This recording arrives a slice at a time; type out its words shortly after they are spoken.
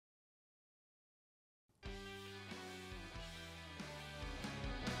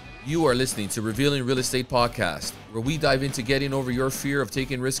You are listening to Revealing Real Estate Podcast, where we dive into getting over your fear of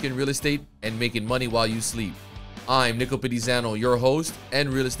taking risk in real estate and making money while you sleep. I'm Nico Pedizano, your host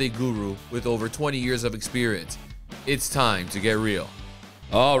and real estate guru with over 20 years of experience. It's time to get real.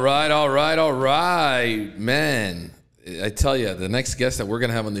 All right. Man, I tell you, the next guest that we're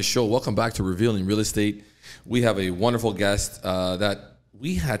going to have on this show, welcome back to Revealing Real Estate. We have a wonderful guest that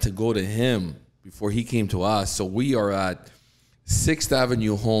we had to go to him before he came to us. So we are at 6th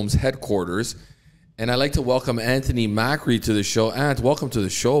Avenue Homes headquarters, and I'd like to welcome Anthony Macri to the show. Ant, welcome to the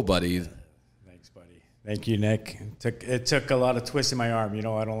show, buddy. Thanks, buddy. Thank you, Nick. It took a lot of twists in my arm. You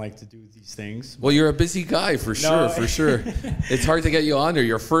know, I don't like to do these things. Well, you're a busy guy for sure. It's hard to get you on there.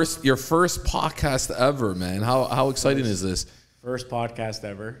 Your first podcast ever, man. How exciting is this? First podcast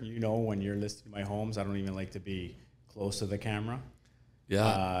ever. You know, when you're listing my homes, I don't even like to be close to the camera.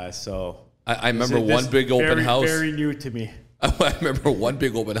 Yeah. So I remember one big open house. Very new to me. I remember one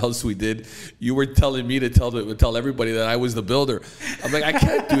big open house we did. You were telling me to tell everybody that I was the builder. I'm like, I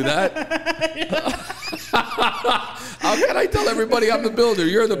can't do that. How can I tell everybody I'm the builder?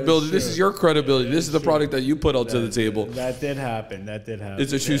 You're the builder. This is your credibility. This is the product that you put out to the table. That did happen.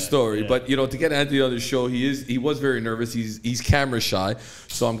 It's a true story. Yeah. But you know, to get Anthony on the show, he was very nervous. He's camera shy.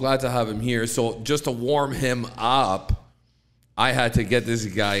 So I'm glad to have him here. So just to warm him up, I had to get this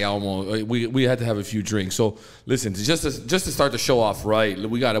guy almost. We had to have a few drinks. So listen, just to start the show off right,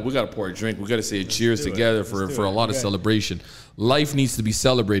 we gotta pour a drink. We gotta say a cheers together for a lot of celebration. Life needs to be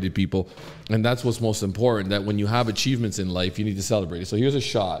celebrated, people, and that's what's most important. That when you have achievements in life, you need to celebrate it. So here's a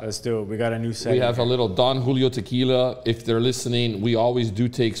shot. Let's do it. We got a new segment. We have a little Don Julio tequila. If they're listening, we always do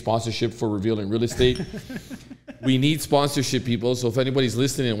take sponsorship for Revealing Real Estate. We need sponsorship, people. So if anybody's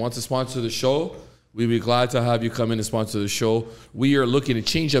listening and wants to sponsor the show, we'd be glad to have you come in and sponsor the show. We are looking to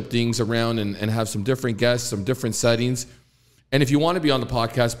change up things around and have some different guests, some different settings. And if you want to be on the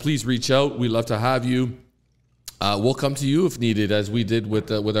podcast, please reach out. We'd love to have you. We'll come to you if needed, as we did with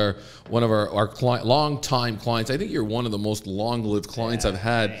one of our long-time clients. I think you're one of the most long-lived clients I've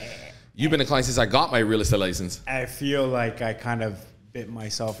had. You've been a client since I got my real estate license. I feel like I kind of bit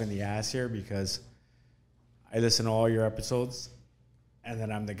myself in the ass here because I listen to all your episodes. And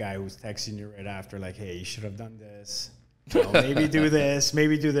then I'm the guy who's texting you right after, like, hey, you should have done this. You know, maybe do this.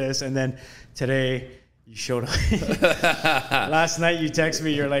 And then today you showed up. Last night you text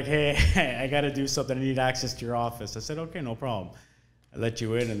me. You're like, hey, I got to do something. I need access to your office. I said, okay, no problem. I let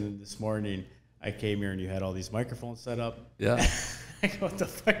you in. And then this morning I came here and you had all these microphones set up. Yeah. I go, what the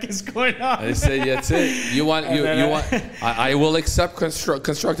fuck is going on? I say, that's it. You want. I will accept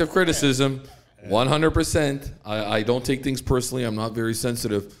constructive criticism. 100%. I don't take things personally. I'm not very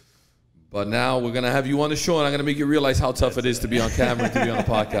sensitive. But now we're going to have you on the show, and I'm going to make you realize how tough it is to be on camera and to be on a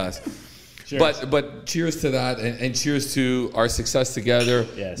podcast. Cheers. But cheers to that, and cheers to our success together.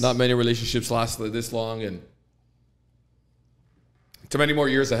 Yes. Not many relationships last this long, and too many more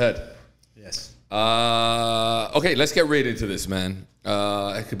years ahead. Yes. Okay, let's get right into this, man.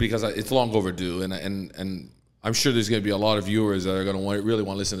 Because it's long overdue, and I'm sure there's going to be a lot of viewers that are going to really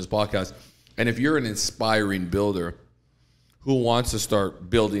want to listen to this podcast. And if you're an inspiring builder who wants to start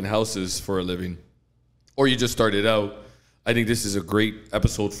building houses for a living, or you just started out, I think this is a great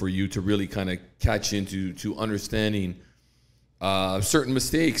episode for you to really kind of catch into understanding certain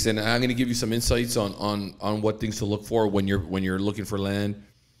mistakes. And I'm going to give you some insights on what things to look for when you're looking for land.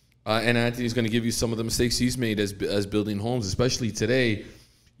 And Anthony's going to give you some of the mistakes he's made as building homes, especially today.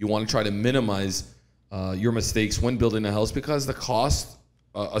 You want to try to minimize your mistakes when building a house, because the cost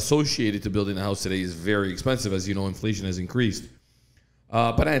associated to building a house today is very expensive. As you know, inflation has increased.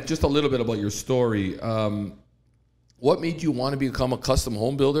 But just a little bit about your story. What made you want to become a custom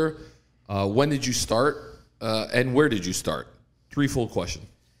home builder? When did you start? And where did you start? Threefold question.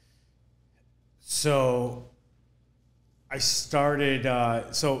 So I started,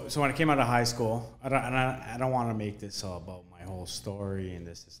 so when I came out of high school, I don't want to make this all about my whole story and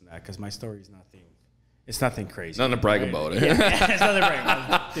this and that, because my story is nothing. It's nothing crazy. Nothing to brag about it. Yeah, it's nothing to brag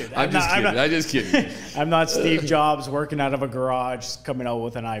about. Dude, I'm just kidding. I'm not Steve Jobs working out of a garage coming out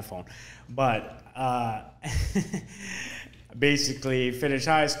with an iPhone. But basically finished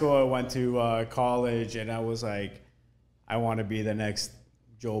high school. I went to college, and I was like, I want to be the next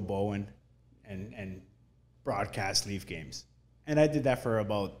Joe Bowen and broadcast Leaf games. And I did that for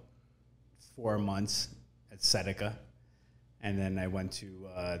about 4 months at Seneca. And then I went to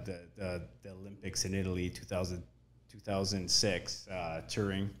the Olympics in Italy, 2006,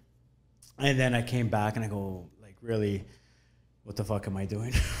 touring. And then I came back and I go, like, really, what the fuck am I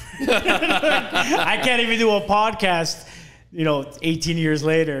doing? I can't even do a podcast you know, 18 years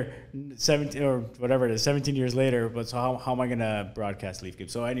later, 17 or whatever it is, 17 years later. But so how am I gonna broadcast Leaf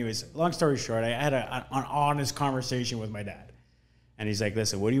games? So, anyways, long story short, I had an honest conversation with my dad, and he's like,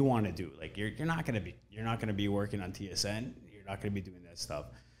 "Listen, what do you want to do? Like, you're not gonna be working on TSN. You're not gonna be doing that stuff."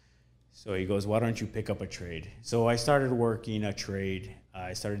 So he goes, "Why don't you pick up a trade?" So I started working a trade.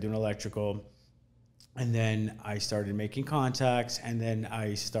 I started doing electrical. And then I started making contacts, and then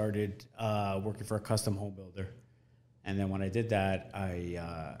I started working for a custom home builder. And then when I did that,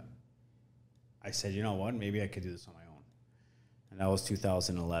 I said, you know what, maybe I could do this on my own. And that was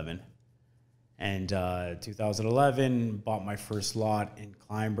 2011. And 2011, bought my first lot in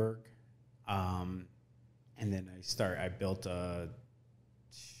Kleinberg. And then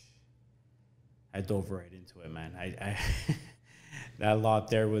I dove right into it, man. I that lot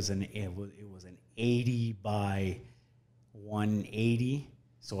there was an 80 by 180.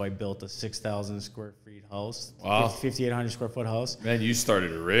 So I built a 6,000 square feet house. Wow. 5,800 square foot house. Man, you started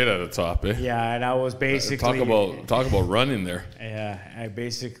right at the top, eh? Yeah, and I was basically talk about running there. Yeah, I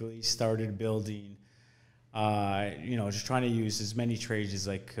basically started building, just trying to use as many trades as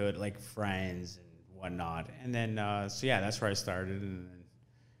I could, like friends and whatnot. And then, that's where I started. And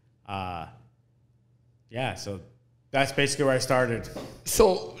then, so that's basically where I started.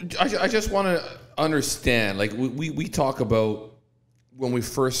 So I just want to understand, like we talk about when we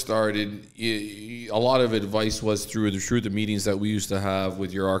first started, a lot of advice was through the meetings that we used to have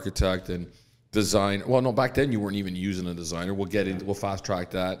with your architect and design. Well, no, back then you weren't even using a designer. We'll fast track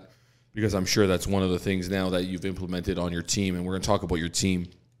that because I'm sure that's one of the things now that you've implemented on your team, and we're going to talk about your team.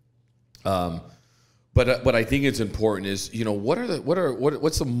 But I think it's important is,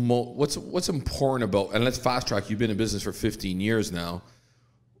 what's important about, and let's fast track. You've been in business for 15 years now.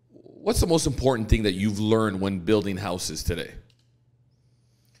 What's the most important thing that you've learned when building houses today?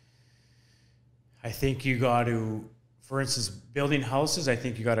 I think you got to, for instance, building houses, I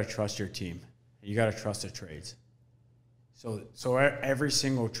think you got to trust your team. You got to trust the trades. So every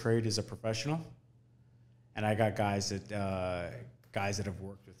single trade is a professional, and I got guys that have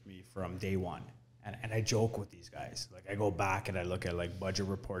worked with me from day one. And I joke with these guys. Like, I go back and I look at, like, budget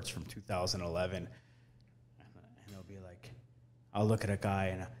reports from 2011, and they'll be like, I'll look at a guy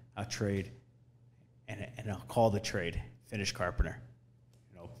and a trade, and I'll call the trade, finish carpenter.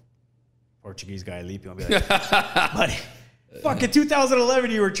 Portuguese guy, Lipe, I'll be like, buddy, fucking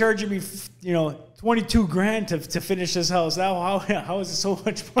 2011, you were charging me, $22,000 to finish this house. Now, how is it so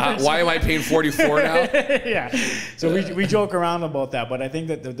much more? Why am I paying 44 now? Yeah. So we joke around about that, but I think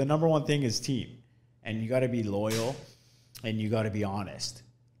that the number one thing is team. And you got to be loyal, and you got to be honest.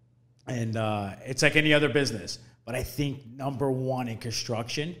 And it's like any other business. But I think number one in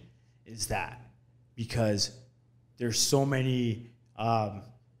construction is that, because there's so many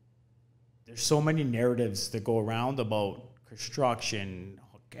narratives that go around about construction,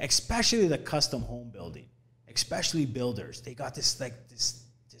 especially the custom home building, especially builders. They got this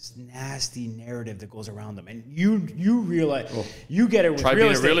nasty narrative that goes around them, and you realize you get it with try real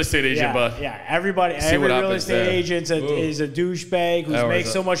being estate. a real estate agent, but every real estate agent is a douchebag who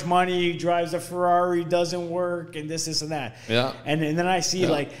makes so much money, drives a Ferrari, doesn't work, and this and that. Yeah, and then I see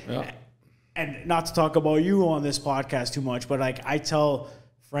and not to talk about you on this podcast too much, but like I tell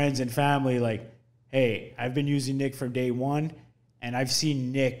friends and family, like, hey, I've been using Nick from day one, and I've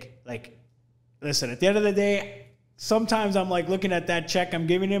seen Nick, like, listen, at the end of the day, sometimes I'm like looking at that check I'm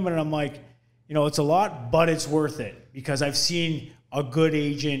giving him, and I'm like, it's a lot, but it's worth it, because I've seen a good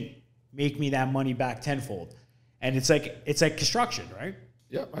agent make me that money back tenfold. And it's like construction, right?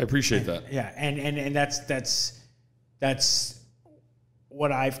 Yeah, I appreciate that. Yeah, and that's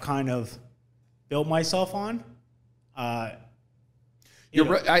what I've kind of built myself on. I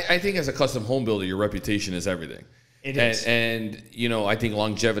think as a custom home builder, your reputation is everything. It is. And I think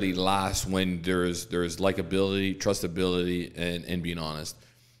longevity lasts when there's likability, trustability, and being honest.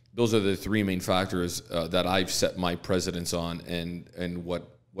 Those are the three main factors that I've set my precedence on, and what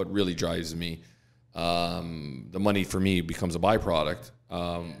really drives me. The money for me becomes a byproduct.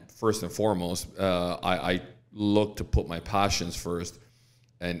 First and foremost, I look to put my passions first,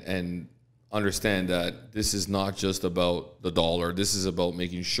 and understand that this is not just about the dollar. This is about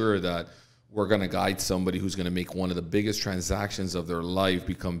making sure that we're going to guide somebody who's going to make one of the biggest transactions of their life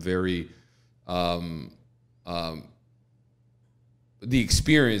become very, the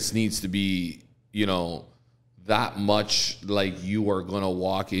experience needs to be, that much like you are going to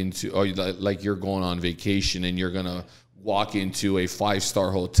walk into, or like you're going on vacation and you're going to walk into a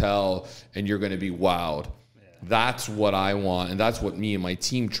 5-star hotel and you're going to be wowed. Yeah. That's what I want. And that's what me and my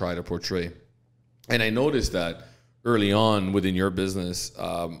team try to portray. And I noticed that early on within your business,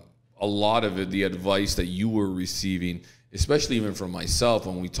 a lot of it, the advice that you were receiving especially even from myself,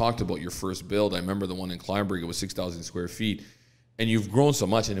 when we talked about your first build, I remember the one in Kleinberg, it was 6,000 square feet, and you've grown so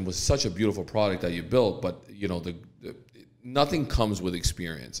much, and it was such a beautiful product that you built, but you know, nothing comes with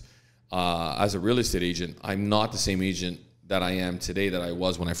experience. As a real estate agent, I'm not the same agent that I am today that I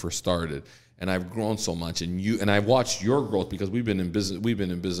was when I first started, and I've grown so much, and I've watched your growth because we've been in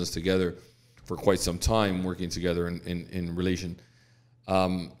business together for quite some time, working together in relation.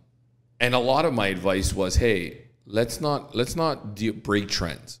 And a lot of my advice was, hey, let's not break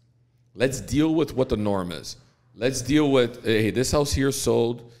trends. Let's deal with what the norm is. Let's deal with, hey, this house here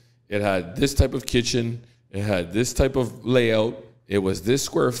sold. It had this type of kitchen. It had this type of layout. It was this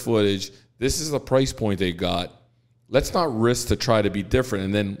square footage. This is the price point they got. Let's not risk to try to be different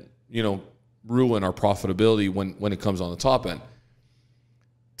and then, you know, ruin our profitability when it comes on the top end.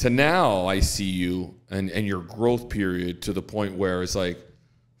 To now, I see you and your growth period to the point where it's like,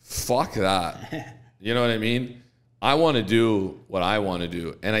 fuck that. You know what I mean? I want to do what I want to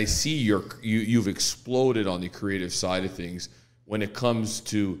do. And I see you've exploded on the creative side of things when it comes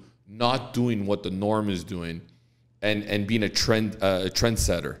to not doing what the norm is doing and being a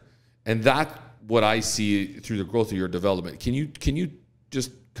trendsetter. And that's what I see through the growth of your development. Can you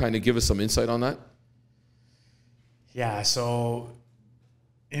just kind of give us some insight on that? Yeah, so,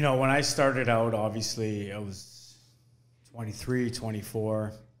 you know, when I started out, obviously I was 23,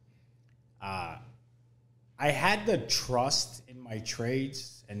 24. I had the trust in my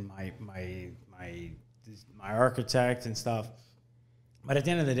trades and my architect and stuff. But at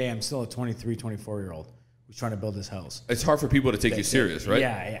the end of the day, I'm still a 23, 24-year-old who's trying to build this house. It's hard for people to take you serious, right?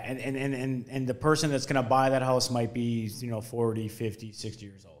 Yeah. And the person that's going to buy that house might be, you know, 40, 50, 60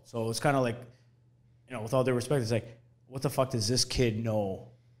 years old. So it's kind of like, you know, with all due respect, it's like, what the fuck does this kid know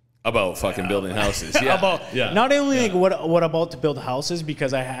about fucking building houses? Yeah. Not only like what about to build houses,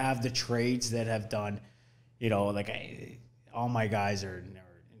 because I have the trades that have done, you know, like all my guys are, you know,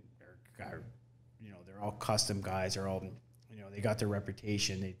 they're all custom guys. They're all, you know, they got their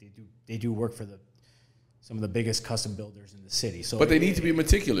reputation. They do work for some of the biggest custom builders in the city. So, but they need to be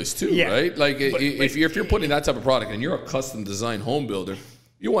meticulous too, right? Like if you're putting that type of product and you're a custom design home builder,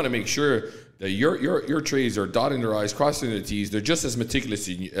 you want to make sure that your trades are dotting their I's, crossing their T's. They're just as meticulous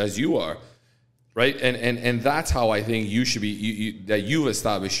as you are, right? And that's how I think you should be. That you've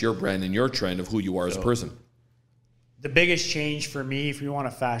established your brand and your trend of who you are as a person. The biggest change for me, if you want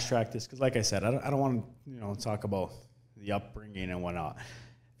to fast track this, because like I said, I don't want to, you know, talk about the upbringing and whatnot.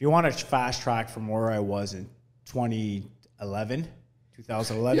 If you want to fast track from where I was in 2011. Yeah,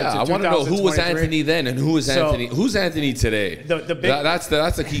 I want to know who was Anthony then and who is Anthony. Who's Anthony today? That's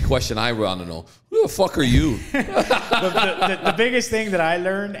the key question I want to know. Who the fuck are you? the biggest thing that I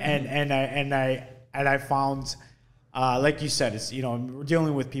learned and I found, like you said, it's, you know, we're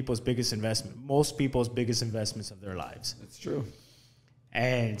dealing with people's biggest investment, most people's biggest investments of their lives. That's true.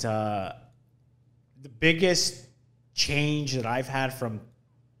 And the biggest change that I've had from,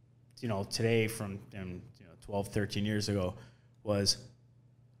 you know, today from 12, 13 years ago was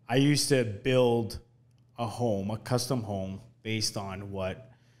I used to build a custom home based on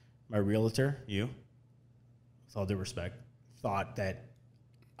what my realtor, you, with all due respect, thought that.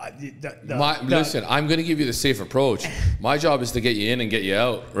 Listen, I'm going to give you the safe approach. My job is to get you in and get you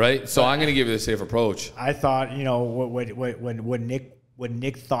out, right? So I'm going to give you the safe approach. I thought, you know, when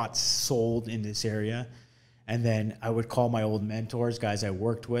Nick thought sold in this area, and then I would call my old mentors, guys I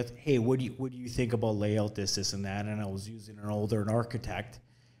worked with. Hey, what do you think about layout, this and that? And I was using an architect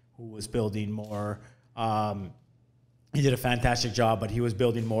who was building more. He did a fantastic job, but he was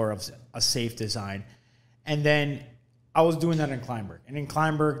building more of a safe design. And then I was doing that in Kleinberg. And in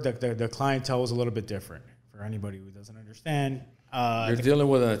Kleinberg, the clientele was a little bit different. For anybody who doesn't understand, you're dealing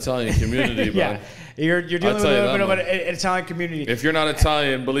with an Italian community, bro. Yeah, you're dealing with a little bit of an Italian community. If you're not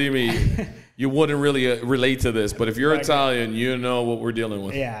Italian, believe me, you wouldn't really relate to this. But if you're Italian, you know what we're dealing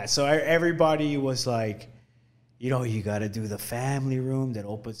with. Yeah, so everybody was like, you know, you got to do the family room that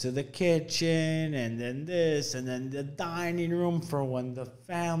opens to the kitchen, and then this, and then the dining room for when the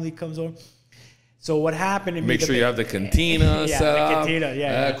family comes over. So what happened to me? Make sure you have the cantina set up. Yeah, the cantina,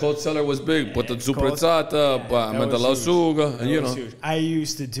 yeah. Cold cellar was big. Put the zuprezzata, the lasugna, you know. Huge. I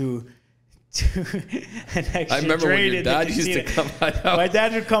used to do an extra. I remember when your dad used to come by. My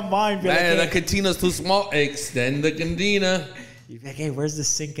dad would come by and be like, the cantina's too small. Extend the cantina. You'd be like, hey, where's the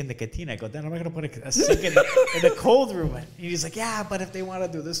sink in the cantina? I go, Dad, I'm not going to put a sink in the cold room. And he's like, yeah, but if they want to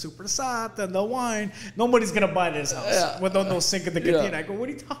do the supersata and the wine, nobody's going to buy this house with no sink in the cantina. Yeah. I go, what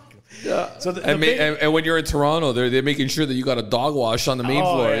are you talking about? Yeah. So and when you're in Toronto, they're making sure that you got a dog wash on the main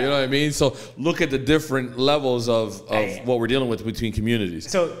floor. Yeah. You know what I mean? So look at the different levels of what we're dealing with between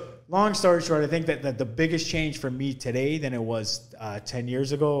communities. So long story short, I think that the biggest change for me today than it was 10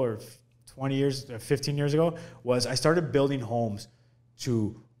 years ago or 20 years, 15 years ago was I started building homes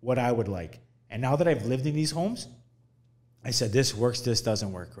to what I would like. And now that I've lived in these homes, I said, this works, this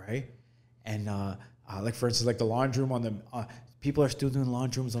doesn't work, right? And like, for instance, like the laundry room on the, people are still doing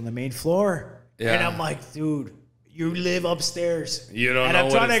laundry rooms on the main floor. Yeah. And I'm like, dude, you live upstairs. You don't and know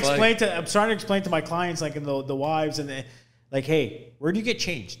I'm trying what to it's explain like. I'm trying to explain to my clients, like, in the wives and the, like, hey, where do you get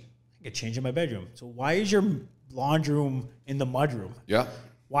changed? I get changed in my bedroom. So why is your laundry room in the mudroom? Yeah.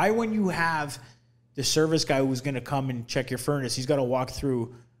 Why, when you have the service guy who's going to come and check your furnace, he's got to walk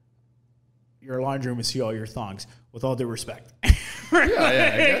through your laundry room and see all your thongs, with all due respect.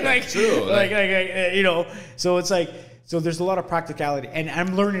 Yeah, like, true. Like, you know, so it's like, so there's a lot of practicality, and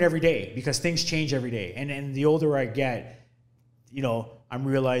I'm learning every day because things change every day. And the older I get, you know, I'm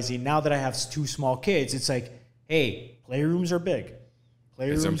realizing now that I have 2 small kids, it's like, hey, playrooms are big.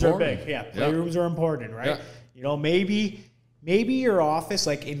 Playrooms are big. Yeah, playrooms are important, right? Yeah. You know, maybe your office,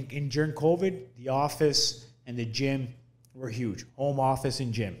 like during COVID, the office and the gym were huge. Home office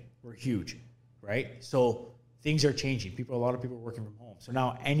and gym were huge, right? So things are changing. A lot of people are working from home. So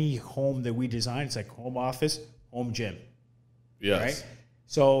now any home that we design, it's like home office, home gym. Yes. Right?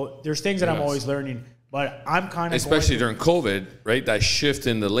 So there's things that I'm always learning, but I'm kind of especially during COVID, right? That shift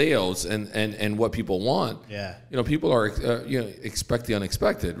in the layouts and what people want. Yeah. You know, people are expect the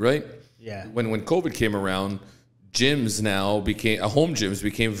unexpected, right? Yeah. When COVID came around, gyms now home gyms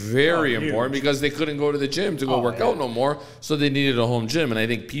became very important because they couldn't go to the gym to go work out no more, so they needed a home gym. And I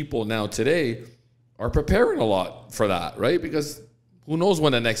think people now today are preparing a lot for that, right? Because who knows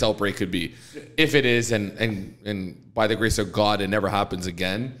when the next outbreak could be? If it is, and by the grace of God, it never happens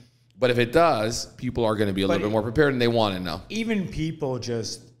again. But if it does, people are going to be a little bit more prepared, and they want it now. Even people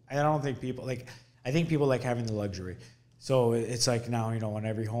I don't think people I think people like having the luxury. So it's like now, you know, on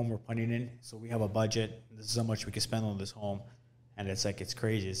every home we're putting in, so we have a budget. This is how much we can spend on this home. And it's like, it's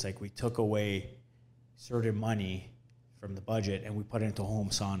crazy. It's like we took away certain money from the budget and we put it into home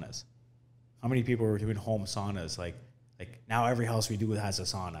saunas. How many people were doing home saunas? Like now every house we do has a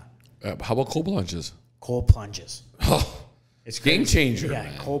sauna. How about cold plunges? Cold plunges. Oh, it's game changer. Yeah,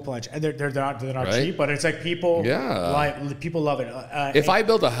 man. Cold plunge, and they're not right? cheap, but it's like people people love it. If I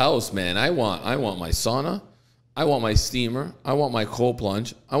build a house, man, I want my sauna, I want my steamer, I want my cold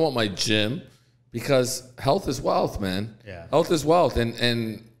plunge, I want my gym, because health is wealth, man. Yeah, health is wealth,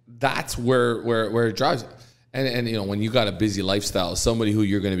 and that's where it drives. And you know, when you got a busy lifestyle, somebody who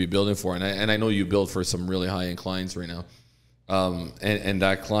you're going to be building for, and I know you build for some really high end clients right now. And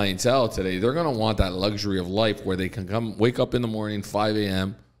that clientele today, they're going to want that luxury of life where they can come wake up in the morning, 5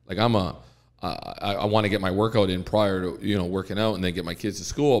 a.m. Like I want to get my workout in prior to, you know, working out, and then get my kids to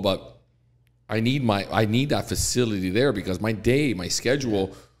school. But I need that facility there because my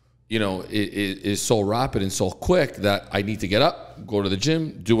schedule, you know, is so rapid and so quick that I need to get up, go to the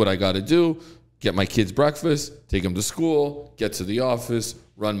gym, do what I got to do, get my kids breakfast, take them to school, get to the office,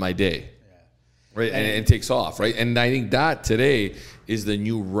 run my day. Right, and it takes off, right? And I think that today is the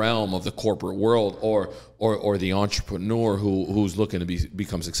new realm of the corporate world, or the entrepreneur who's looking to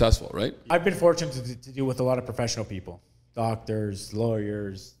become successful, right? I've been fortunate to deal with a lot of professional people, doctors,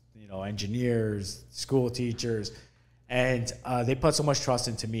 lawyers, you know, engineers, school teachers, and they put so much trust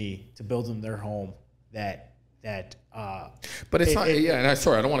into me to build them their home that. But it's not. And I'm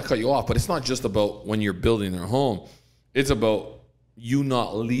sorry, I don't want to cut you off, but it's not just about when you're building their home. It's about you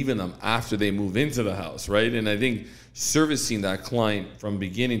not leaving them after they move into the house, right? And I think servicing that client from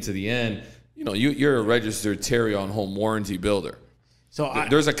beginning to the end, you know, you're a registered Tarion home warranty builder. So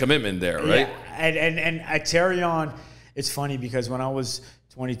there's a commitment there, right? Yeah. And at Tarion, it's funny because when I was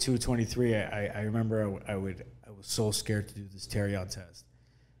 22, 23, I remember I was so scared to do this Tarion test.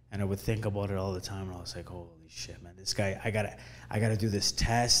 And I would think about it all the time, and I was like, holy shit, man, this guy, I gotta do this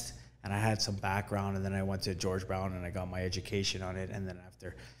test. And I had some background, and then I went to George Brown and I got my education on it. And then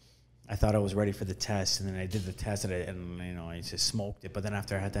after, I thought I was ready for the test, and then I did the test, and you know, I just smoked it. But then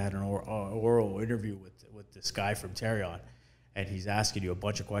after, I had to have an oral interview with this guy from Tarion, and he's asking you a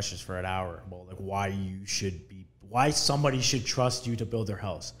bunch of questions for an hour about like why somebody should trust you to build their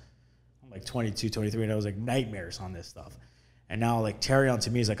house. I'm like 22, 23, and I was like nightmares on this stuff. And now like Tarion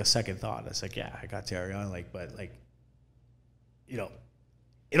to me is like a second thought. It's like, yeah, I got Tarion, like, but like, you know,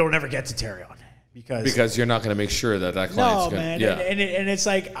 it'll never get to Tarion because you're not going to make sure that client's going. No, man. Yeah. And it's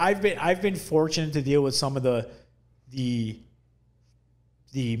like I've been fortunate to deal with some of the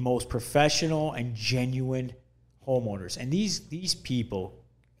most professional and genuine homeowners, and these people,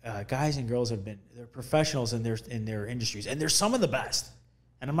 guys and girls, they're professionals in their industries, and they're some of the best.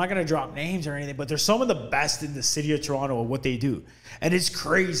 and I'm not going to drop names or anything, but they're some of the best in the city of Toronto at what they do. And it's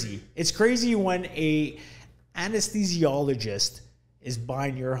crazy. It's crazy when a anesthesiologist is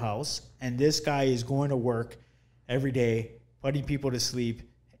buying your house and this guy is going to work every day, putting people to sleep,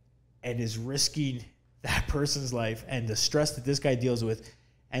 and is risking that person's life and the stress that this guy deals with.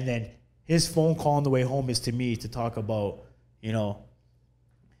 And then his phone call on the way home is to me to talk about, you know,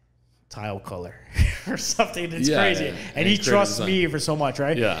 tile color or something. It's crazy. Yeah. And he trusts me for so much,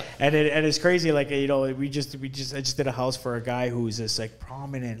 right? Yeah. And it's crazy. Like, you know, I just did a house for a guy who's this like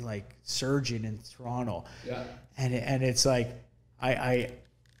prominent like surgeon in Toronto. Yeah. And it's like,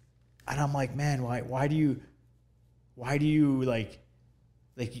 I'm like, man, why do you like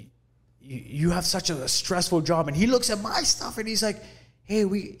you have such a stressful job? And he looks at my stuff and he's like, hey,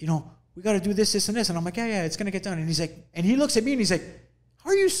 we got to do this, and this. And I'm like, yeah, it's going to get done. And he's like, and he looks at me and he's like, how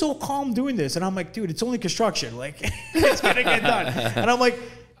are you so calm doing this? And I'm like, dude, it's only construction. Like, it's going to get done. And I'm like,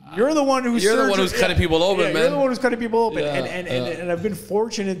 you're the one who's cutting people open, man. You're the one who's cutting people open. Yeah, and I've been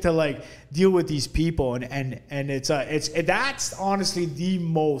fortunate to like deal with these people. And that's honestly the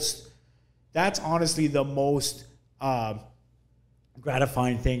most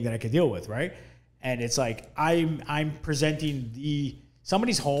gratifying thing that I could deal with, right? And it's like I'm presenting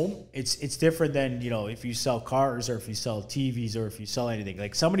somebody's home. It's different than, you know, if you sell cars or if you sell TVs or if you sell anything.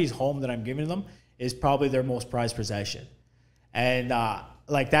 Like somebody's home that I'm giving them is probably their most prized possession, and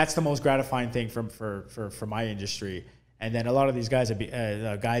like that's the most gratifying thing for my industry. And then a lot of these guys,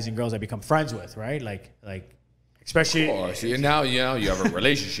 guys and girls I become friends with, right? Like especially. Of course. Now you have a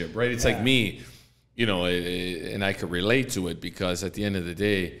relationship, right? It's like me, you know, and I could relate to it because at the end of the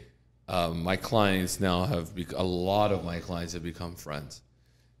day, my clients now a lot of my clients have become friends.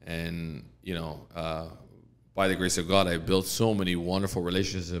 And, you know, by the grace of God, I've built so many wonderful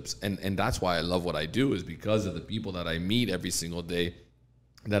relationships. And that's why I love what I do, is because of the people that I meet every single day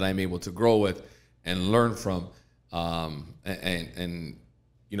that I'm able to grow with and learn from, and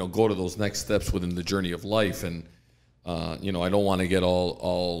you know, go to those next steps within the journey of life. And, you know, I don't want to get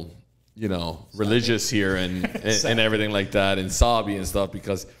all you know, religious here and everything like that and sobby and stuff,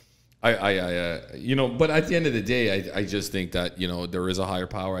 because I you know, but at the end of the day, I just think that, you know, there is a higher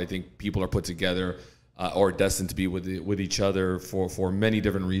power. I think people are put together or destined to be with each other for many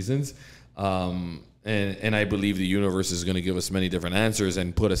different reasons. And I believe the universe is going to give us many different answers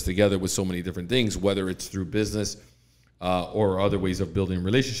and put us together with so many different things, whether it's through business or other ways of building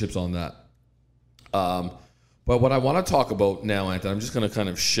relationships on that. But what I want to talk about now, Anthony, I'm just going to kind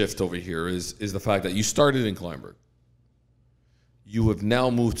of shift over here, is the fact that you started in Kleinburg. You have now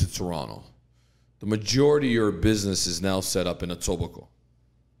moved to Toronto. The majority of your business is now set up in Etobicoke.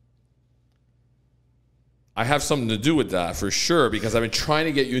 I have something to do with that for sure, because I've been trying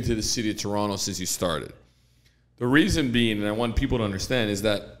to get you into the city of Toronto since you started. The reason being, and I want people to understand, is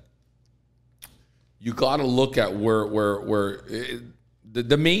that you got to look at where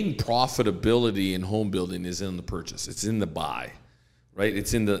the main profitability in home building is in the purchase. It's in the buy, right?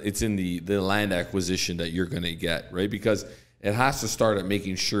 It's in the land acquisition that you're going to get, right? Because it has to start at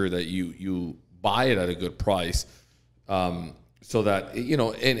making sure that you buy it at a good price, so that, you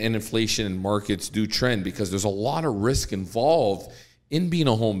know, and inflation and markets do trend, because there's a lot of risk involved in being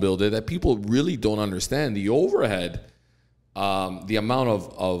a home builder that people really don't understand. The overhead, the amount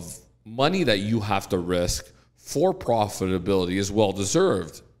of money that you have to risk for profitability is well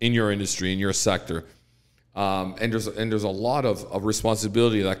deserved in your industry, in your sector, and there's a lot of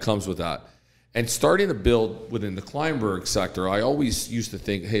responsibility that comes with that. And starting to build within the Kleinburg sector, I always used to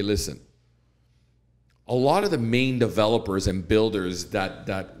think, hey, listen, a lot of the main developers and builders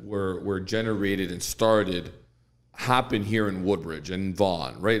that were generated and started happen here in Woodbridge and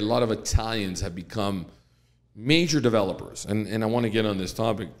Vaughan, right? A lot of Italians have become major developers, and I want to get on this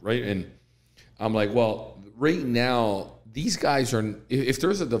topic, right? And I'm like, well, right now, these guys are, if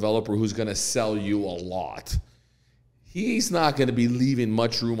there's a developer who's going to sell you a lot, he's not going to be leaving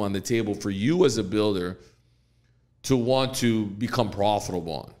much room on the table for you as a builder to want to become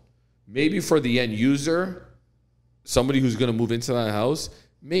profitable on. Maybe for the end user, somebody who's going to move into that house,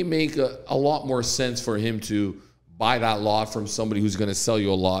 may make a lot more sense for him to buy that lot from somebody who's going to sell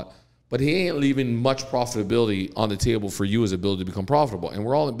you a lot, but he ain't leaving much profitability on the table for you as a builder to become profitable. And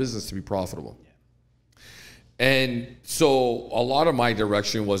we're all in business to be profitable. And so a lot of my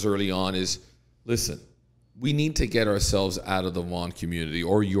direction was early on is, listen, we need to get ourselves out of the Vaughan community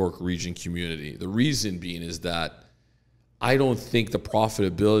or York region community. The reason being is that I don't think the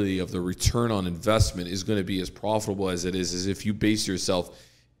profitability of the return on investment is going to be as profitable as it is as if you base yourself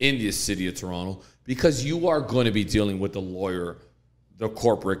in the city of Toronto, because you are going to be dealing with the lawyer, the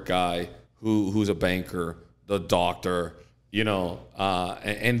corporate guy who's a banker, the doctor,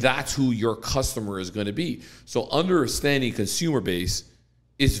 and that's who your customer is going to be. So understanding consumer base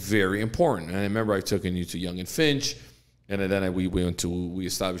is very important. And I remember I took you to Young and Finch, and then we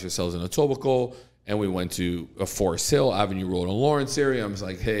established ourselves in Etobicoke, and we went to Forest Hill, Avenue Road, and Lawrence area. I was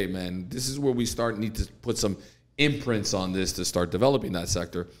like, hey man, this is where we need to put some imprints on this to start developing that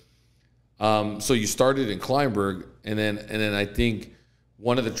sector. So you started in Kleinburg, and then I think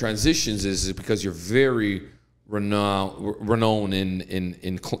one of the transitions is because you're very renowned in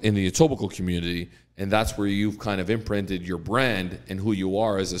the Etobicoke community, and that's where you've kind of imprinted your brand and who you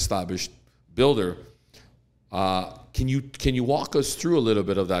are as an established builder. Can you walk us through a little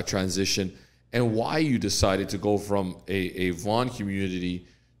bit of that transition and why you decided to go from a Vaughan community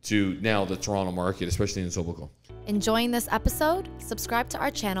to now the Toronto market, especially in Etobicoke? Enjoying this episode? Subscribe to our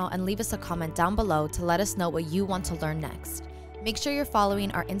channel and leave us a comment down below to let us know what you want to learn next. Make sure you're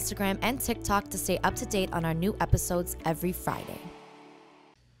following our Instagram and TikTok to stay up to date on our new episodes every Friday.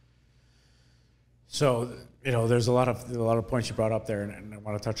 So, there's a lot of points you brought up there, and I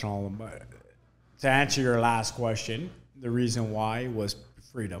want to touch on all of them. But to answer your last question, the reason why was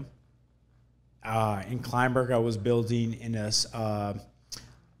freedom. In Kleinburg, I was building in a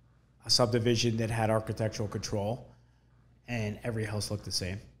subdivision that had architectural control, and every house looked the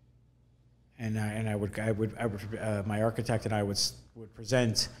same. And my architect and I would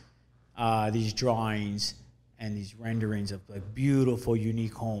present these drawings and these renderings of like beautiful,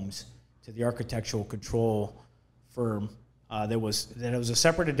 unique homes to the architectural control firm. There was a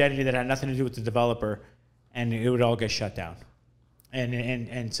separate identity that had nothing to do with the developer, and it would all get shut down.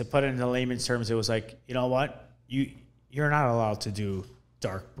 And to put it into layman's terms, it was like, you know what, you're not allowed to do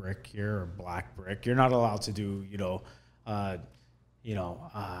dark brick here or black brick. You're not allowed to do the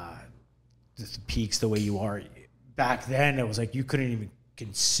peaks the way you are. Back then, it was like you couldn't even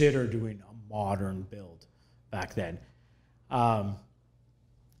consider doing a modern build back then.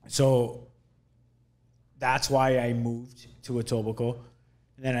 So that's why I moved to Etobicoke.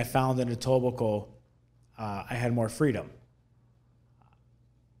 And then I found in Etobicoke, I had more freedom.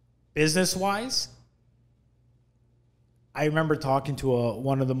 Business-wise, I remember talking to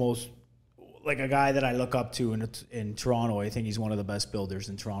one of the most, like a guy that I look up to in Toronto. I think he's one of the best builders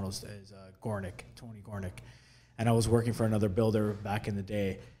in Toronto, is Tony Gornick. And I was working for another builder back in the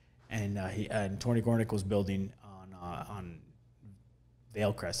day, and Tony Gornick was building on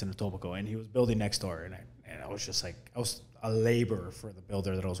Valecrest in Etobicoke, and he was building next door. And I was just like, I was a laborer for the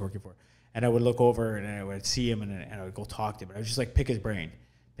builder that I was working for. And I would look over and I would see him and I would go talk to him. And I was just like, pick his brain.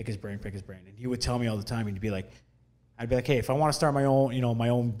 And he would tell me all the time, and he'd be like, I'd be like, hey, if I want to start my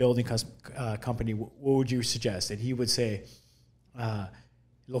own building company, what would you suggest? And he would say,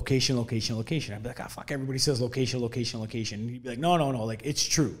 location. I'd be like, fuck, everybody says location. And he'd be like, no, like, it's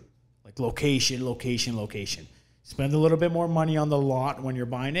true. Like, location. Spend a little bit more money on the lot when you're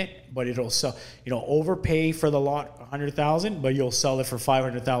buying it, but it'll sell, overpay for the lot $100,000, but you'll sell it for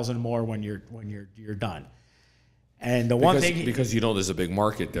 $500,000 more when you're done. And because there's a big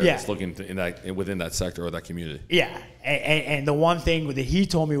market there that's looking within that sector or that community. Yeah, and the one thing that he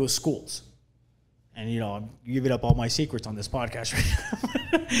told me was schools. And I'm giving up all my secrets on this podcast right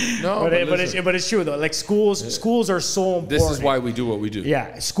now. but it's true though. Like schools are so important. This is why we do what we do.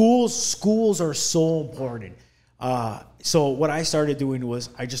 Yeah, schools are so important. So what I started doing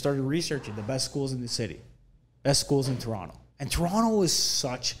was I just started researching the best schools in the city, best schools in Toronto. And Toronto is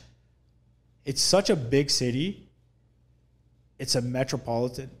such a big city. It's a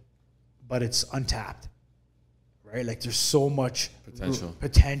metropolitan, but it's untapped, right? Like there's so much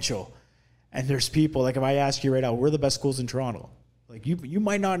potential. And there's people, like if I ask you right now, we're the best schools in Toronto. Like you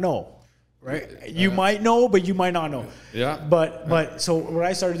might not know, right? You might know, but you might not know. Yeah. But so what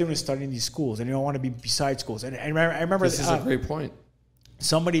I started doing is studying these schools, and I want to be beside schools. And I remember this is a great point.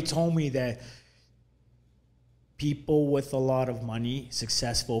 Somebody told me that people with a lot of money,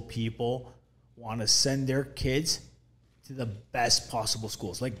 successful people, want to send their kids to the best possible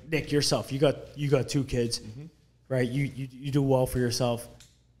schools. Like Nick, yourself, you got two kids, right? You do well for yourself.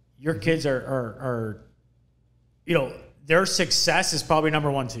 Your kids are their success is probably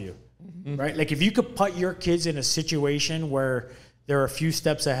number one to you, right? Like if you could put your kids in a situation where they're a few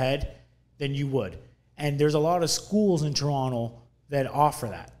steps ahead, then you would. And there's a lot of schools in Toronto that offer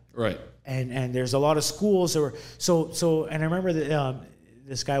that, right? And there's a lot of schools that were so. And I remember that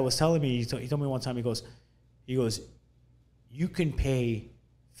this guy was telling me. He told me one time. He goes, you can pay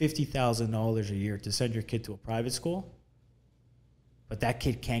 $50,000 a year to send your kid to a private school, but that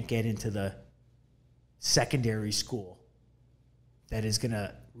kid can't get into the secondary school that is going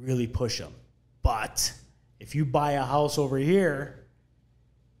to really push him. But if you buy a house over here,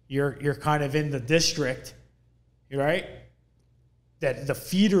 you're kind of in the district, right? that the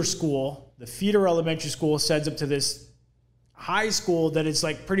feeder school, the feeder elementary school sends them to this high school that is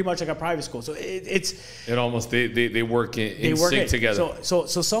like pretty much like a private school. So it almost they work in sync together. So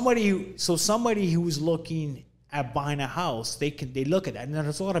somebody who's looking at buying a house, they look at that, and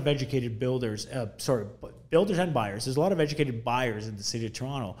there's a lot of educated builders, builders and buyers. There's a lot of educated buyers in the city of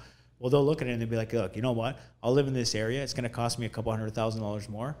Toronto. Well, they'll look at it and they'll be like, look, you know what? I'll live in this area. It's going to cost me a couple $100,000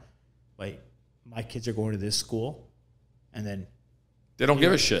 more. Like, my kids are going to this school, and then they don't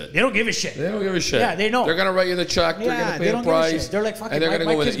give a shit. They don't give a shit. They don't give a shit. Yeah, they know. They're gonna write you the check. They're gonna pay the price. They're like, fuck and they're gonna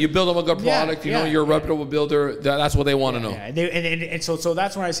go with it. You build them a good product. You know, you're a reputable builder. That's what they want to know. Yeah. And so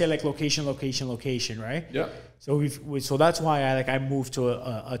that's when I say like location, right? Yeah. So so that's why I moved to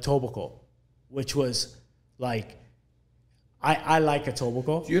a Etobicoke, which was like, I like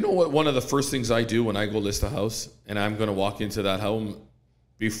Etobicoke. Do you know what one of the first things I do when I go list a house and I'm gonna walk into that home?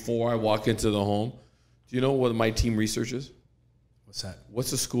 Before I walk into the home, do you know what my team researches? What's that? What's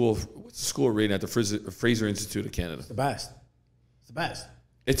the school rating at the Fraser Institute of Canada? It's the best. It's the best.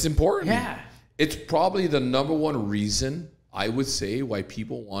 It's important. Yeah. It's probably the number one reason I would say why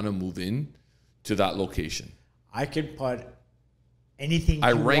people want to move in to that location. I could put anything.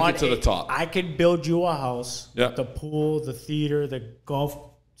 I rank it to the top. I could build you a house. Yeah. The pool, the theater, the golf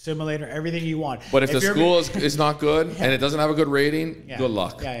simulator, everything you want. But if the school is not good and it doesn't have a good rating, good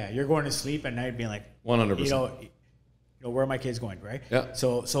luck. Yeah. You're going to sleep at night being like 100%. You know, where are my kids going, right? Yeah.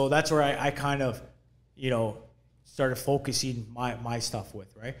 So that's where I kind of, started focusing my stuff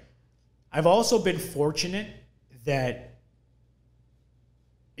with, right? I've also been fortunate that,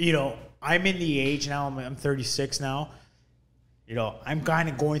 I'm in the age now, I'm 36 now, I'm kind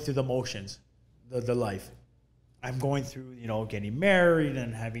of going through the motions, the life. I'm going through, getting married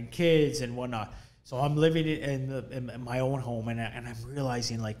and having kids and whatnot. So I'm living in my own home and I'm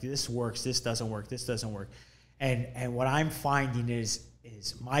realizing like this works, this doesn't work, this doesn't work. And what I'm finding is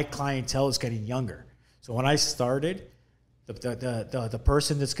my clientele is getting younger. So when I started, the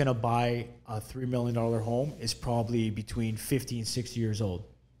person that's going to buy a $3 million home is probably between 50 and 60 years old.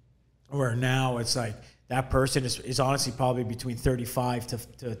 Where now it's like that person is honestly probably between 35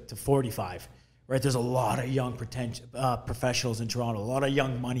 to 45. Right? There's a lot of young professionals in Toronto, a lot of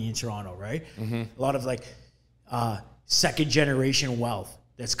young money in Toronto, right? Mm-hmm. A lot of like second generation wealth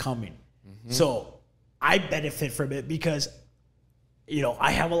that's coming. Mm-hmm. So I benefit from it because,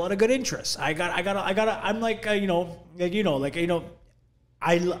 I have a lot of good interests. I'm like,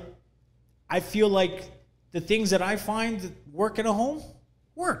 I feel like the things that I find that work in a home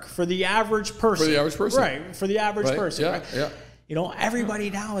work for the average person. For the average person. Right. For the average person. Yeah. Right? Yeah. Everybody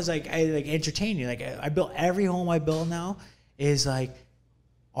now is like, entertaining. Like I built every home I build now is like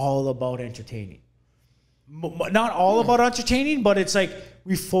all about entertaining. Not all about entertaining, but it's like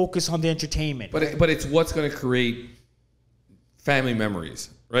we focus on the entertainment. But it's what's going to create family memories,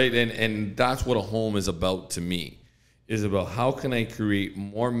 right? And that's what a home is about to me. Is about how can I create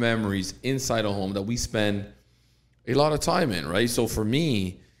more memories inside a home that we spend a lot of time in, right? So for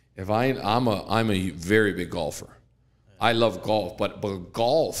me, if I'm a very big golfer. I love golf, but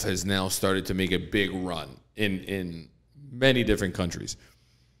golf has now started to make a big run in many different countries.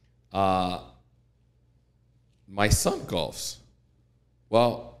 My son golfs.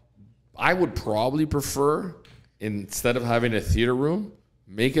 Well, I would probably prefer, instead of having a theater room,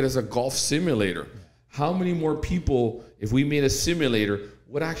 make it as a golf simulator. How many more people, if we made a simulator,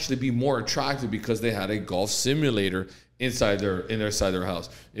 would actually be more attractive because they had a golf simulator inside their house?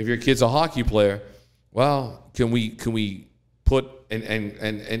 If your kid's a hockey player, well, can we put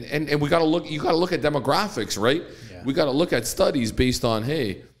and we got to look? You got to look at demographics, right? Yeah. We got to look at studies based on,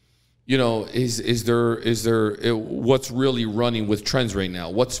 hey, is there what's really running with trends right now?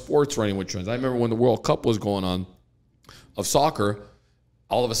 What sports running with trends? I remember when the World Cup was going on of soccer,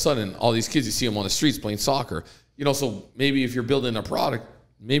 all of a sudden, all these kids, you see them on the streets playing soccer. So maybe if you're building a product,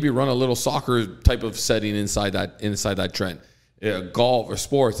 maybe run a little soccer type of setting inside that trend. Golf or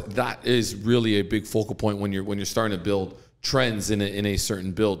sports, that is really a big focal point when you're starting to build trends in a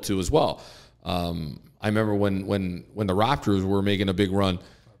certain build too as well. I remember when the Raptors were making a big run.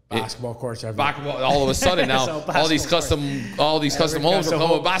 Basketball courts everywhere. All of a sudden now, all these custom homes are coming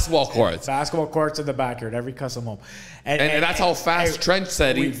with basketball courts. Basketball courts in the backyard, every custom home. And that's how fast trend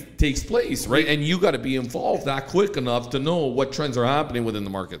setting takes place, right? And you got to be involved that quick enough to know what trends are happening within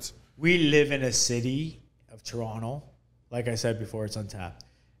the markets. We live in a city of Toronto. Like I said before, it's untapped.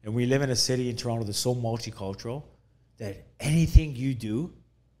 And we live in a city in Toronto that's so multicultural that anything you do,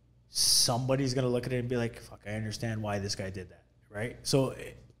 somebody's going to look at it and be like, fuck, I understand why this guy did that, right? So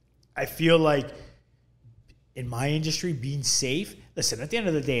I feel like in my industry, being safe, listen, at the end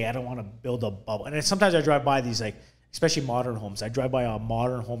of the day, I don't want to build a bubble. And sometimes I drive by these like especially modern homes. I drive by a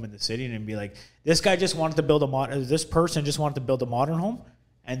modern home in the city and be like, this guy just wanted to build this person just wanted to build a modern home,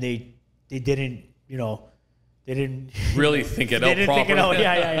 and they didn't, you know, they didn't really think it out properly. Think it out.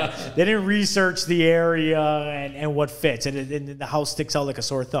 Yeah. They didn't research the area and what fits, and the house sticks out like a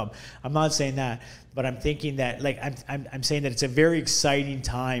sore thumb. I'm not saying that, but I'm thinking that, like, I'm saying that it's a very exciting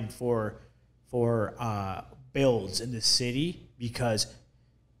time for builds in the city, because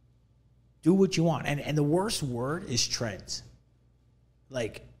do what you want. And the worst word is trends.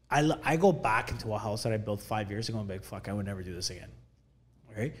 Like, I go back into a house that I built 5 years ago and be like, fuck, I would never do this again.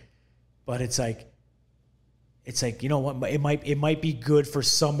 Right? But it's like, you know what? It might be good for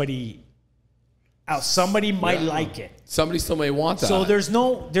somebody else. Somebody might like it. Somebody still may want that. So there's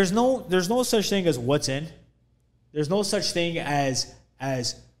no such thing as what's in. There's no such thing as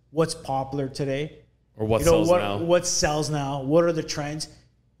what's popular today. Or what sells now. What sells now? What are the trends?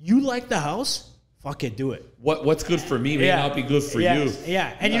 You like the house? Fuck it, do it. What's good for me may not be good for you.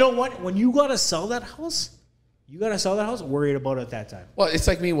 Yeah. And you know what? When you gotta sell that house, worried about it at that time. Well, it's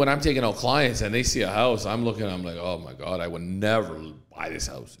like me when I'm taking out clients and they see a house, I'm like, oh my God, I would never buy this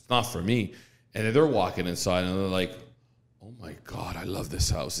house. It's not for me. And then they're walking inside and they're like, oh my God, I love this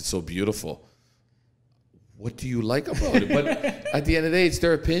house. It's so beautiful. What do you like about it? But at the end of the day, it's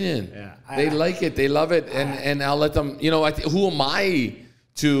their opinion. Yeah, they like it. They love it. And I'll let them, you know, who am I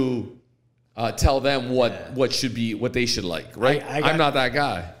to tell them what they should like, right? I'm not that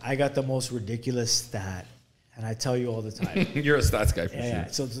guy. I got the most ridiculous stat, and I tell you all the time. You're a stats guy for sure. Yeah,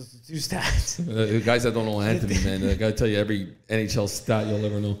 so two stats. Guys that don't know Anthony, man, I got to tell you every NHL stat you'll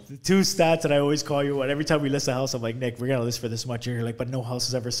ever know. The two stats that I always call you on. Every time we list a house, I'm like, Nick, we're going to list for this much. And you're like, but no house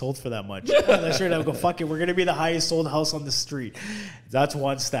has ever sold for that much. That's right. I'll go, fuck it. We're going to be the highest sold house on the street. That's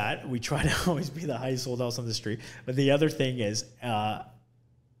one stat. We try to always be the highest sold house on the street. But the other thing is,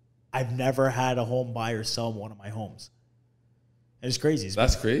 I've never had a home buyer sell one of my homes. And it's crazy.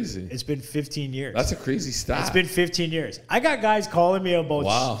 That's crazy. It's been 15 years. That's a crazy stat. It's been 15 years. I got guys calling me about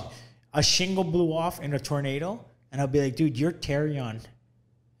wow. A shingle blew off in a tornado, and I'll be like, dude, your Tarion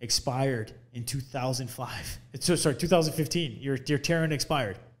expired in 2005. 2015. Your Tarion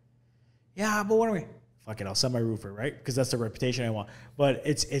expired. Yeah, but what are we? Fuck it, I'll sell my roofer, right? Because that's the reputation I want. But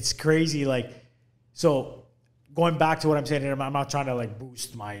it's crazy. Like, so going back to what I'm saying, I'm not trying to like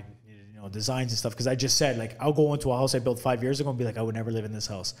boost my designs and stuff, because I just said, like, I'll go into a house I built 5 years ago and be like, I would never live in this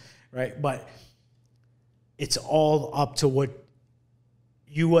house, right? But it's all up to what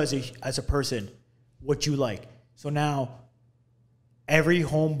you as a person, what you like. So now every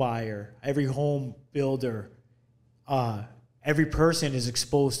home buyer, every home builder, every person is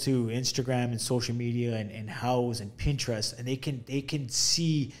exposed to Instagram and social media and Houzz and Pinterest, and they can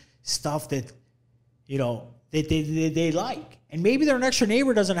see stuff that, you know, they like. And maybe their next door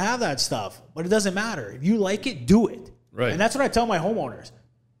neighbor doesn't have that stuff, but it doesn't matter. If you like it, do it. Right. And that's what I tell my homeowners.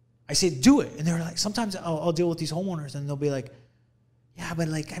 I say, do it. And they're like, sometimes I'll deal with these homeowners and they'll be like, yeah, but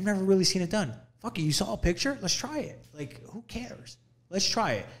like, I've never really seen it done. Fuck it, you saw a picture? Let's try it. Like, who cares? Let's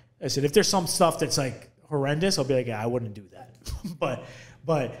try it. I said, if there's some stuff that's like horrendous, I'll be like, yeah, I wouldn't do that.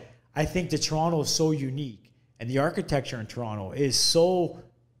 but I think that Toronto is so unique, and the architecture in Toronto is so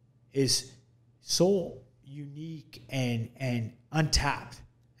unique and untapped.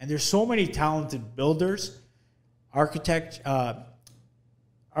 And there's so many talented builders, architects,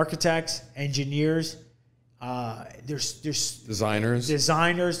 engineers. There's designers.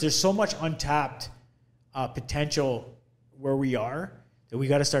 There's so much untapped potential where we are that we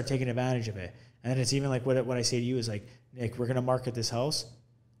got to start taking advantage of it. And it's even like what I say to you is like, Nick, we're gonna market this house.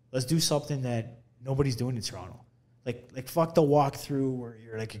 Let's do something that nobody's doing in Toronto. Like fuck the walkthrough where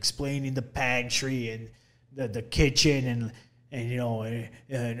you're like explaining the pantry and the kitchen and you know,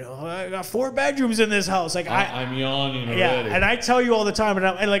 I got 4 bedrooms in this house. Like I'm yawning already. Yeah, and I tell you all the time,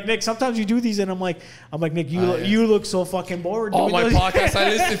 and like, Nick, sometimes you do these, and I'm like, Nick, you look so fucking bored. All my podcasts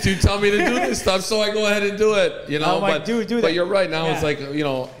I listen to tell me to do this stuff, so I go ahead and do it. You know, like, do that. But you're right. Now it's like, you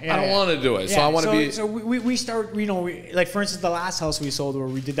know, I don't want to do it, so I want to be. So we start, you know, like for instance, the last house we sold where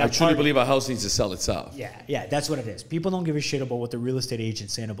we did that. I truly believe a house needs to sell itself. Yeah, that's what it is. People don't give a shit about what the real estate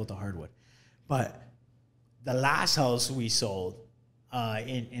agent's saying about the hardwood, but the last house we sold.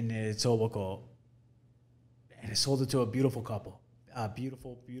 In Etobicoke, and I sold it to a beautiful couple,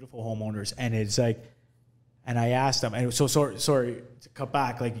 beautiful homeowners, and it's like, and I asked them, and so sorry to cut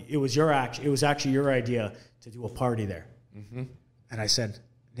back, like it was actually your idea to do a party there, and I said,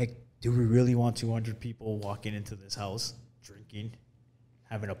 Nick, do we really want 200 people walking into this house, drinking,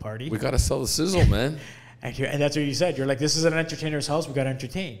 having a party? We got to sell the sizzle, man. and that's what you said. You're like, this is an entertainer's house. We got to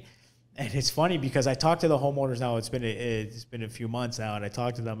entertain. And it's funny because I talk to the homeowners now. It's been a few months now, and I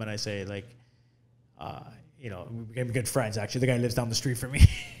talk to them and I say, like, we became good friends. Actually, the guy lives down the street from me.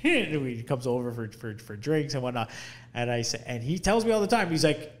 He comes over for drinks and whatnot. And I said, and he tells me all the time, he's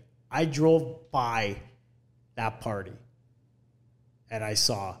like, I drove by that party and I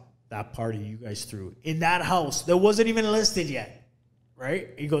saw that party you guys threw in that house that wasn't even listed yet, right?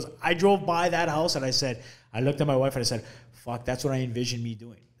 He goes, I drove by that house and I looked at my wife and I said, fuck, that's what I envisioned me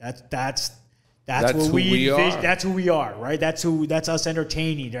doing. That's what we are. That's who we are, right? That's us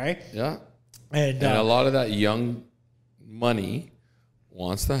entertaining, right? Yeah. And a lot of that young money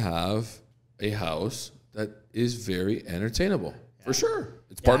wants to have a house that is very entertainable. Yeah. For sure.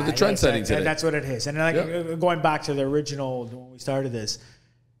 It's part of the trend setting today. That's what it is. And going back to the original, when we started this,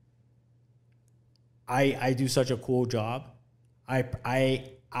 I do such a cool job. I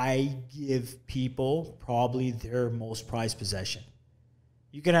give people probably their most prized possession.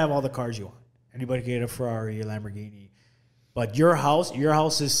 You can have all the cars you want. Anybody can get a Ferrari, a Lamborghini. But your house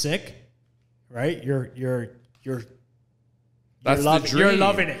is sick. Right, you're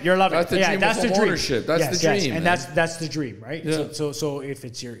loving it. You're loving it. Yeah, that's the dream. Ownership. That's the dream, and that's the dream, right? Yeah. So if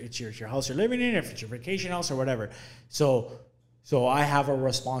it's your house you're living in, if it's your vacation house or whatever, so I have a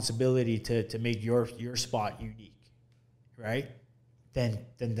responsibility to make your spot unique, right? Than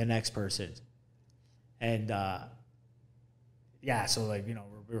the next person, and so like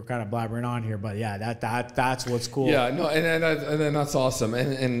we're kind of blabbering on here, but yeah, that's what's cool. Yeah, no, and that's awesome,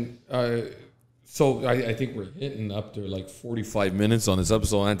 and. So I think we're hitting up to like 45 minutes on this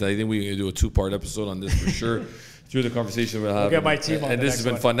episode, Anthony. I think we can do a 2-part episode on this for sure. Through the conversation we'll have. We'll get my team on. And this has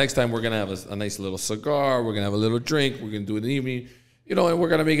been fun. Next time we're gonna have a nice little cigar. We're gonna have a little drink. We're gonna do it in the evening, and we're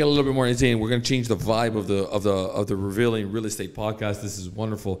gonna make it a little bit more entertaining. We're gonna change the vibe of the Revealing Real Estate podcast. This is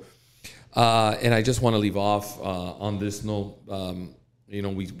wonderful. And I just want to leave off on this note.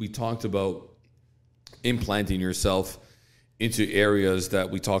 We talked about implanting yourself into areas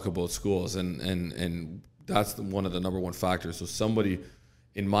that we talk about schools, and that's one of the number one factors. So somebody,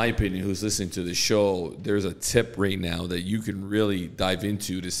 in my opinion, who's listening to the show, there's a tip right now that you can really dive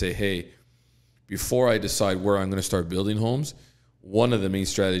into to say, hey, before I decide where I'm going to start building homes, one of the main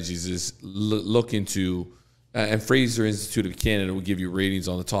strategies is look into, and Fraser Institute of Canada will give you ratings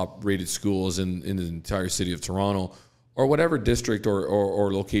on the top rated schools in the entire city of Toronto, or whatever district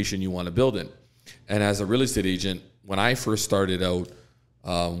or location you want to build in. And as a real estate agent, when I first started out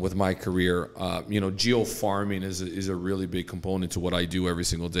with my career, geo-farming is a really big component to what I do every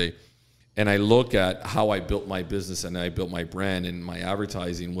single day. And I look at how I built my business and I built my brand, and my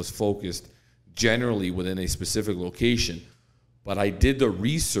advertising was focused generally within a specific location. But I did the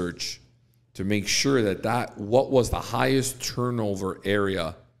research to make sure that what was the highest turnover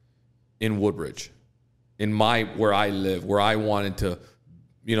area in Woodbridge, where I live, where I wanted to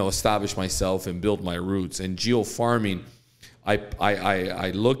establish myself and build my roots. And geo-farming,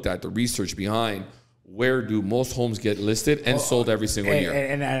 I looked at the research behind where do most homes get listed and sold every single year.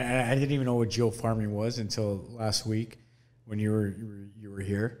 And I didn't even know what geo-farming was until last week when you were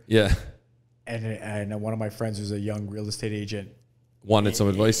here. Yeah. And one of my friends who's a young real estate agent wanted some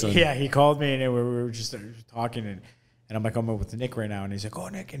advice on. Yeah, he called me and we were just talking and I'm like, I'm with Nick right now, and he's like, oh,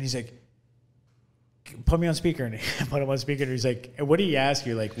 Nick, and he's like, put me on speaker, and I put him on speaker, and he's like, what do you ask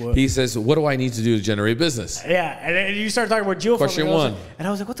you? Like, what? He says, what do I need to do to generate business? Yeah, and you start talking about geofarming. Question one. And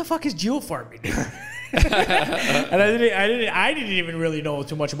I was like, what the fuck is geofarming? And I didn't even really know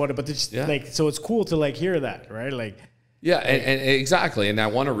too much about it, but so it's cool to like hear that, right? Like, yeah, and exactly. And I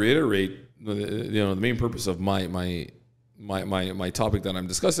want to reiterate, the main purpose of my topic that I'm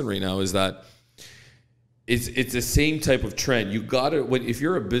discussing right now is that it's the same type of trend. You got to, if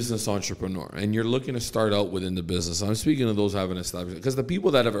you're a business entrepreneur and you're looking to start out within the business, I'm speaking of those who haven't established, because the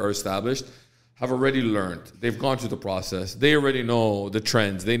people that are established have already learned. They've gone through the process. They already know the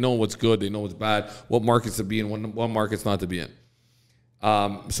trends. They know what's good. They know what's bad, what markets to be in, what markets not to be in.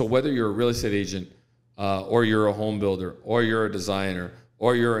 So whether you're a real estate agent or you're a home builder or you're a designer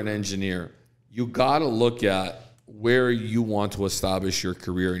or you're an engineer, you got to look at where you want to establish your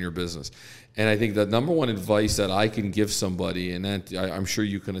career and your business. And I think the number one advice that I can give somebody, and I'm sure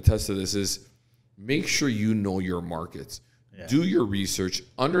you can attest to this, is make sure you know your markets. Yeah. Do your research,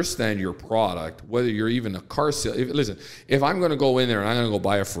 understand your product, whether you're even a car sale. Listen, if I'm going to go in there and I'm going to go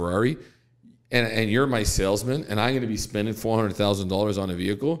buy a Ferrari, and you're my salesman, and I'm going to be spending $400,000 on a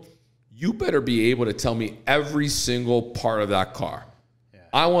vehicle, you better be able to tell me every single part of that car. Yeah.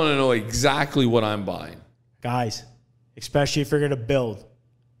 I want to know exactly what I'm buying. Guys, especially if you're going to build,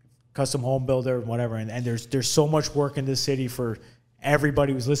 custom home builder, whatever, and there's so much work in this city for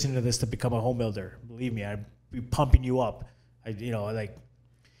everybody who's listening to this to become a home builder. Believe me, I'd be pumping you up.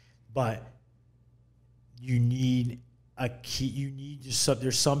 But you need a key. You need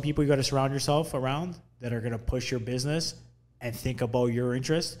there's some people you got to surround yourself around that are going to push your business and think about your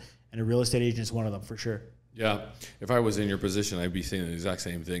interest. And a real estate agent is one of them for sure. Yeah. If I was in your position, I'd be saying the exact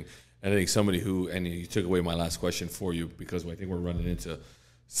same thing. And I think somebody who, and you took away my last question for you, because I think we're running into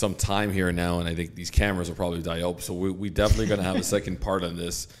some time here now, and I think these cameras will probably die out. So we definitely going to have a second part on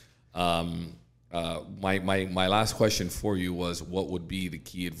this. My last question for you was, what would be the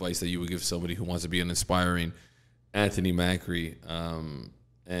key advice that you would give somebody who wants to be an inspiring Anthony Macri?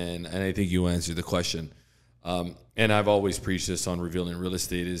 And I think you answered the question. And I've always preached this on Revealing Real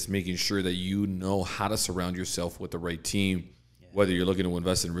Estate, is making sure that you know how to surround yourself with the right team, whether you're looking to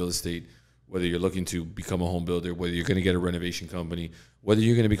invest in real estate, whether you're looking to become a home builder, whether you're going to get a renovation company, whether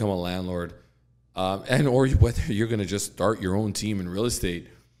you're going to become a landlord, and or whether you're going to just start your own team in real estate.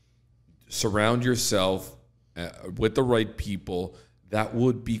 Surround yourself with the right people that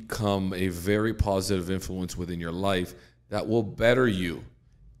would become a very positive influence within your life that will better you,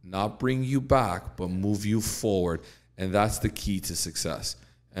 not bring you back, but move you forward. And that's the key to success.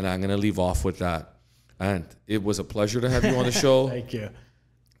 And I'm going to leave off with that. And it was a pleasure to have you on the show. Thank you.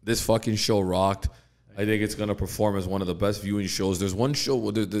 This fucking show rocked. I think it's going to perform as one of the best viewing shows. There's one show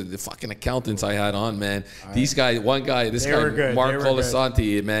with the fucking accountants I had on, man. These guys, Mark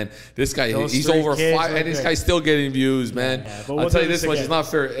Colasanti, man. This guy, he's over 5, and this guy's still getting views, man. I'll tell you this much, it's not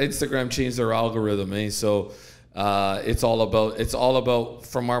fair. Instagram changed their algorithm, eh? So it's all about,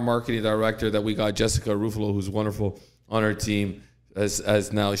 from our marketing director that we got, Jessica Ruffalo, who's wonderful on our team,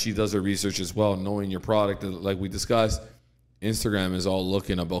 as now she does her research as well, knowing your product, like we discussed. Instagram is all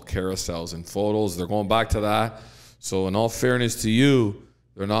looking about carousels and photos. They're going back to that. So in all fairness to you,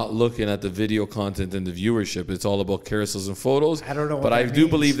 they're not looking at the video content and the viewership. It's all about carousels and photos. I don't know what but that I do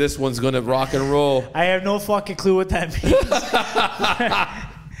means. Believe this one's going to rock and roll. I have no fucking clue what that means.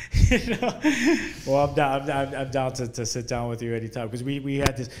 You know? Well, I'm down to sit down with you anytime, because we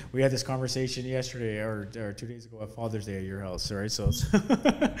had this conversation yesterday or 2 days ago at Father's Day at your house, right? So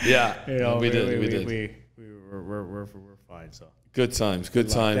Yeah, you know, we did. We're fine. So good times.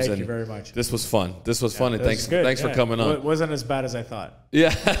 Thank you very much. This was fun. And thanks for coming on. It wasn't as bad as I thought.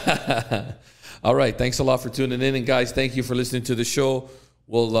 Yeah. All right. Thanks a lot for tuning in, and guys, thank you for listening to the show.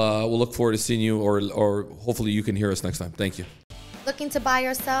 We'll look forward to seeing you, or hopefully you can hear us next time. Thank you. Looking to buy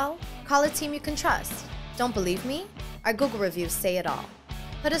or sell? Call a team you can trust. Don't believe me? Our Google reviews say it all.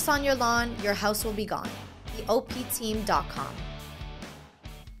 Put us on your lawn, your house will be gone. TheOPteam.com.